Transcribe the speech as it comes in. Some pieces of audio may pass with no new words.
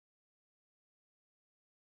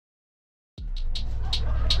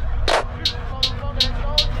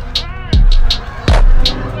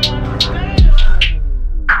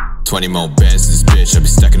20 more bands in this bitch, I be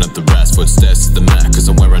stacking up the rest. Footsteps to the mat, cause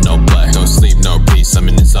I'm wearing all black. No sleep, no peace, I'm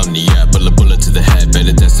in insomnia. Bullet to the head,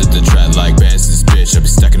 better dance to the track. Like bands in this bitch, I be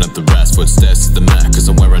stacking up the rest. Footsteps to the mat, cause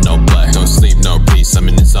I'm wearing all black. No sleep, no peace, I'm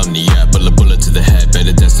in insomnia. Bullet to the head,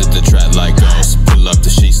 better dance to the track. Like ghosts, pull up the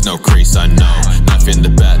sheets, no crease, I know. Knife in the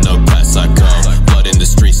back, no pass, I go. Blood in the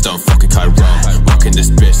streets, don't fucking Cairo. Walking this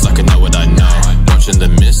bitch like I know what I know. Watching the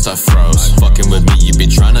mist, I froze. Fucking with me, you be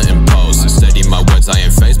trying to impose. Steady my words, I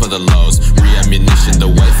ain't phased by the lows. Re-ammunition, the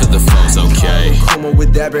way for the foes, okay. Akuma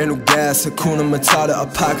with that brand new gas. Hakuna Matata, our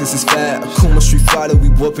pockets is fat. Akuma Street Fighter, we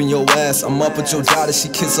whooping your ass. I'm up with your daughter, she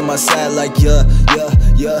kissing my side like yeah.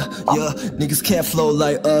 Niggas can't flow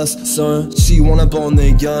like us, son. She wanna bone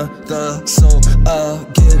the young, so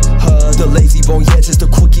get her. The lazy bone, yeah, just a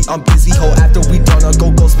quickie, I'm busy. Ho, after we done, I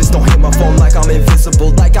go ghost bitch, don't hit my phone like I'm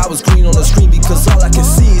invisible. Like I was green on the screen, because all I can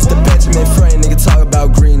see is the Benjamin frame. Nigga talk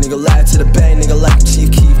about green, nigga laugh to the bang. Nigga like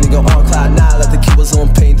Chief Keef, nigga on cloud 9. Like the kid was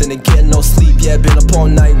on paint, then again no sleep. Yeah, been up all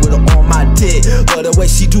night with her on my dick. But the way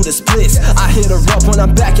she do the splits, I hit her up when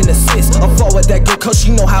I'm back in the sis. I'm forward that girl cause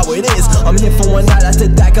she know how it is. I'm here for one night, after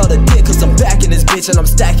that got a dick. Cause I'm back in this bitch and I'm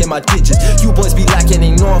stacking my digits. You boys be lacking,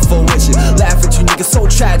 ain't knowing for wishes. Laugh at you niggas, so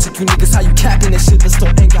tragic. You niggas, how you capping this shit, but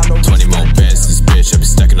still ain't got no 20 more bands in this bitch, I be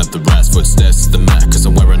stacking up the rest. Footsteps to the mat, cause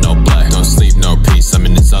I'm wearing all black. No sleep, no peace, I'm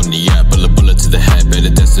in insomnia. Bullet to the head, better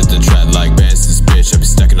dance to the track. Like bands in this bitch, I be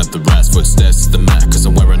stacking up the rest. Footsteps to the mat, cause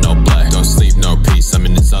I'm wearing all black. No sleep, no peace, I'm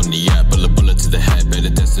in insomnia. Bullet to the head, better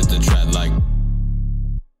dance to the track. Like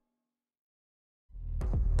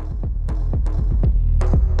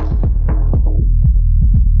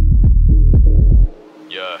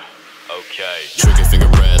okay. Trigger finger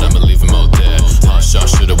red, I'ma leave him all dead. Hot shot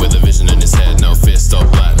shooter with a vision in his head. No fist, all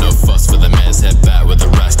black, no fuss for the man's head back with a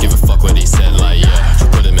rash. Give a fuck what he said, like yeah.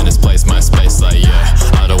 Put him in his place, my space, like yeah.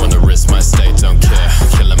 I don't wanna risk my state, don't care.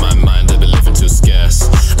 Killing my mind, I've been living too scarce.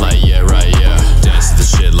 Like yeah, right, yeah. Dance to the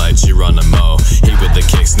shit like Geronimo. He with the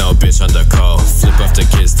kicks, no bitch underco. Flip off the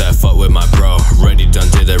kids that fuck with my bro. Ready, done,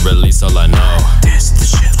 did it, release all I know. Dance to the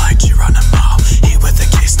shit like Geronimo. He with the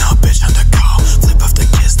kicks, no bitch underco. Flip off the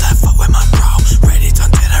kids that fuck with my bro. Ready, done,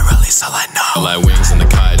 did it, release all I know. Like wings in the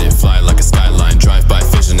kite, it fly like a skyline. Drive by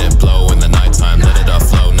vision, it blow in the nighttime. Let it all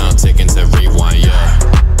flow, now I'm taking to rewind, yeah.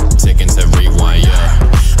 Taking to rewind,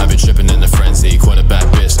 yeah. I've been tripping in a frenzy. Quarterback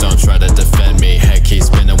bitch, don't try to defend me. Head keeps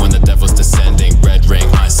spinning when the devil's descending. Red ring,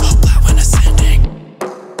 eyes so black when ascending.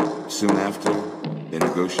 Soon after, they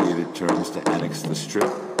negotiated terms to annex the Strip,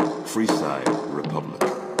 Freeside Republic.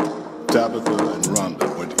 Tabitha and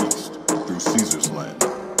Rhonda went east through Caesar's land.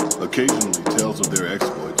 Occasionally, tales of their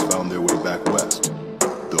exploits found their way back west,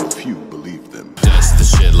 though few believed them. Dance to the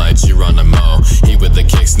shit like Geronimo. He with the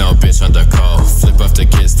kicks, no bitch underco. Flip off the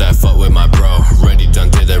kids that fuck with my bro. Ready,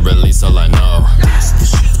 done, did it, release all I know. Dance to the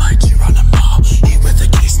shit like Geronimo. He with the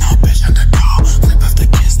kicks, no bitch underco. Flip off the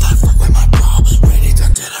kids that fuck with my bro. Ready,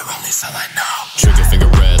 done, did it, release all I know. Trigger finger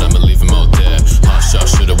red, I'ma leave him all dead. Hot shot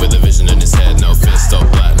shooter with a vision in his head. No fist, all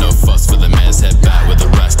black, no fuss for the man's head back with a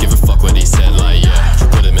rash. Give a fuck what he said, like yeah.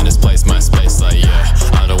 Put him in his place, my space, like yeah.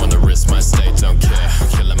 I don't wanna risk my state, don't care.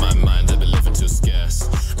 Killing my mind, I've been living too scarce.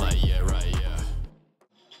 Like yeah, right, yeah.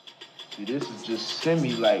 See, this is just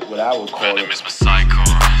semi like what I would call Rhythm is my cycle.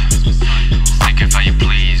 Think it how you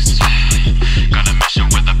please. Got a mission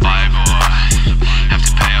with the Bible. Have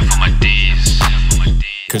to pay off all my D's.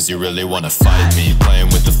 Cause you really wanna fight me. Playing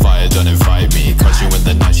with the fire, don't invite me. Caught you in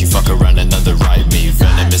the night, you fuck around and underwrite me.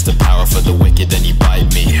 Venom is the power for the wicked, and you bite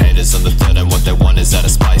me. Haters on the third, and what they want is that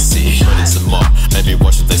of spicy. Put in some more, maybe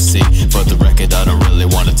watch what they see. For the record, I don't really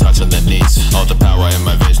wanna touch on their needs. All the power in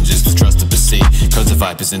my vision, just to trust to proceed. Cause the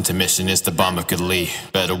Viper's intermission is the bomb of Glee.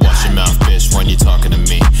 Better watch your mouth, bitch, when you're talking to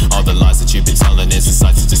me. All the lies that you've been telling is a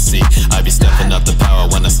sight to deceive. I be stepping up the power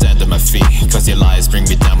when I stand on my feet. Cause your lies bring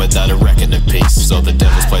me down without a reckon of peace. So the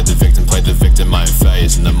devil's play the victim, I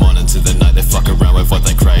phase. In the morning to the night, they fuck around with what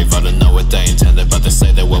they crave. I don't know what they intended, but they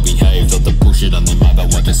say they well behaved. All the bullshit on their mind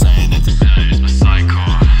about what they're saying. It's my cycle.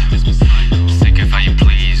 Think it how you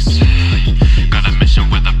please. Got a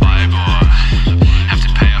mission with the Bible. Have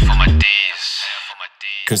to pay off all my D's.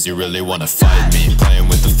 Cause you really wanna fight me. Playing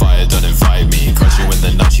with the fire, don't invite me. Caught you in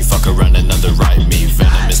the night, you fuck around and underwrite me.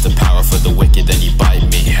 Venom is the power for the wicked, and you bite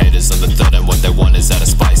me. Haters on the third, and what they want is that of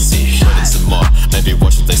spicy. Put in some more, maybe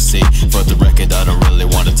watch what they see. For the record, I don't really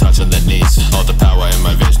wanna touch on their needs. All the power in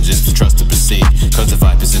my vision, just to trust to proceed. Cause the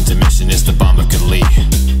Viper's intermission is the bomb of Glee.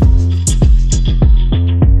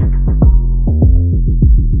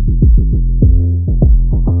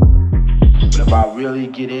 But if I really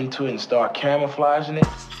get into it and start camouflaging it,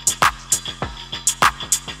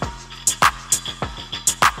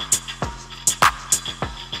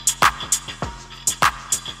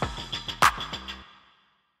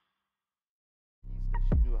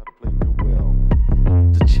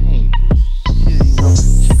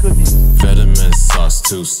 sauce,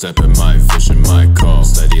 two-step in my vision, my call.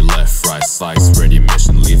 Steady left, right, slice, ready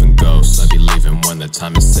mission, leaving ghosts. I be leaving when the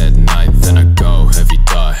time is set, night, then I go. Heavy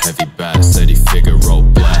thought, heavy bass, steady figure, roll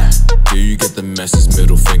black. Do you get the message?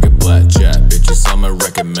 Middle finger, black jab. Bitches, I'm a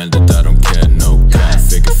recommended, I don't care, no cap.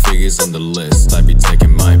 Figures on the list, I be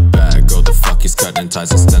taking my bag. Go the fuck, he's cutting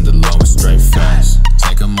ties, extended low and straight fast.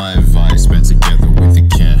 Take on my advice, been together with the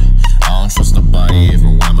kin. I don't trust nobody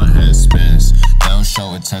even when my head spins. They don't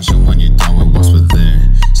show attention when you're done with what's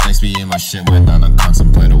within. Snakes be in my shit when I don't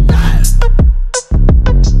contemplate a win.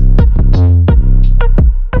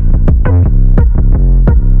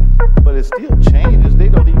 But it still changes. They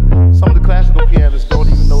don't even, some of the classical pianists don't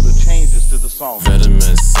even know the changes to the song. Vitamin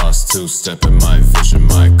sauce, two-step in my vision,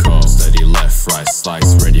 my call. Steady left, right,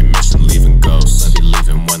 slice, ready mission, leaving ghosts. I be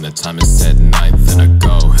leaving when the time is set, night, then I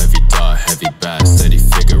go. Heavy dot, heavy bass, steady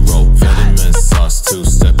figure, roll. Vitamin sauce,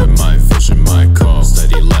 two-step in my vision, my call.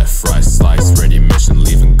 Steady left, right, slice, ready mission,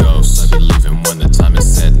 leaving ghosts. I be leaving when the time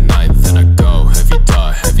is set, night, then I go. Heavy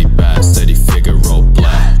dot, heavy bass, steady figure, roll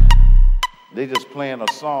black. They just playing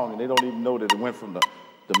a song and they don't even know that it went from the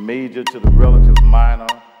major to the relative minor,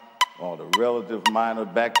 or the relative minor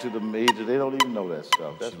back to the major. They don't even know that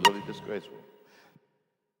stuff. That's really disgraceful.